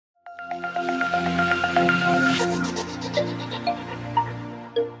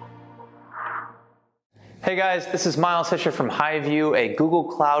Hey guys, this is Miles Hischer from Highview, a Google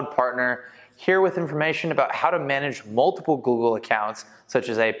Cloud partner, here with information about how to manage multiple Google accounts, such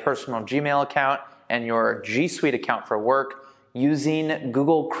as a personal Gmail account and your G Suite account for work, using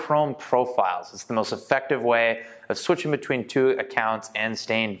Google Chrome profiles. It's the most effective way of switching between two accounts and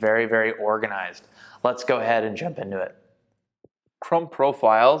staying very, very organized. Let's go ahead and jump into it. Chrome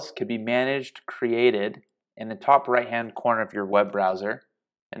profiles can be managed, created in the top right-hand corner of your web browser.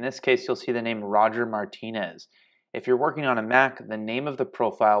 In this case, you'll see the name Roger Martinez. If you're working on a Mac, the name of the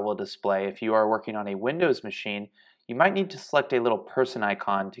profile will display. If you are working on a Windows machine, you might need to select a little person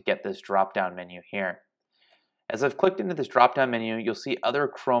icon to get this drop-down menu here. As I've clicked into this drop-down menu, you'll see other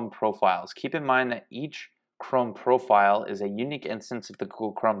Chrome profiles. Keep in mind that each Chrome profile is a unique instance of the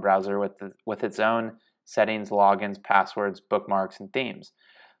Google Chrome browser with its own settings, logins, passwords, bookmarks, and themes.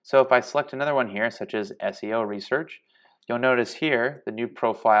 So if I select another one here, such as SEO research, you'll notice here the new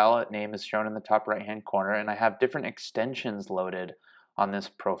profile name is shown in the top right-hand corner, and I have different extensions loaded on this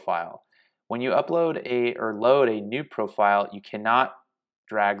profile. When you load a new profile, you cannot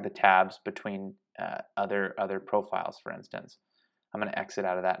drag the tabs between other profiles, for instance. I'm going to exit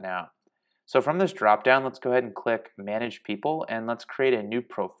out of that now. So from this drop-down, let's go ahead and click Manage People, and let's create a new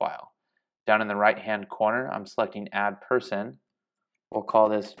profile. Down in the right-hand corner, I'm selecting Add Person. We'll call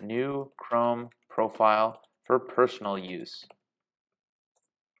this New Chrome Profile for personal use.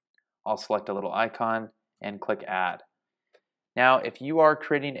 I'll select a little icon and click Add. Now, if you are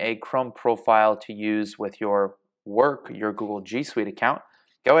creating a Chrome profile to use with your work, your Google G Suite account,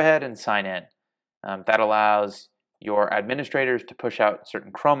 go ahead and sign in. That allows your administrators to push out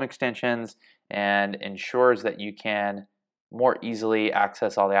certain Chrome extensions and ensures that you can more easily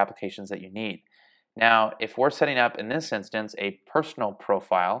access all the applications that you need. Now, if we're setting up, in this instance, a personal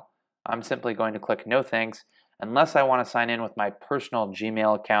profile, I'm simply going to click No Thanks, unless I want to sign in with my personal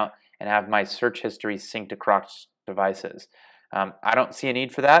Gmail account and have my search history synced across devices. I don't see a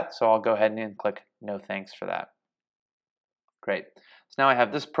need for that, so I'll go ahead and click No Thanks for that. Great. So now I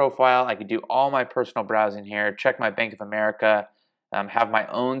have this profile. I can do all my personal browsing here, check my Bank of America, have my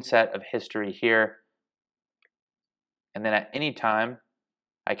own set of history here, and then at any time,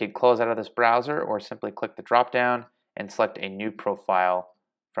 I could close out of this browser or simply click the drop-down and select a new profile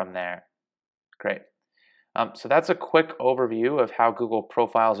from there. Great. So that's a quick overview of how Google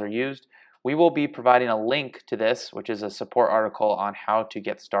profiles are used. We will be providing a link to this, which is a support article on how to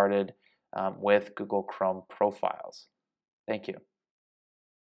get started with Google Chrome profiles. Thank you.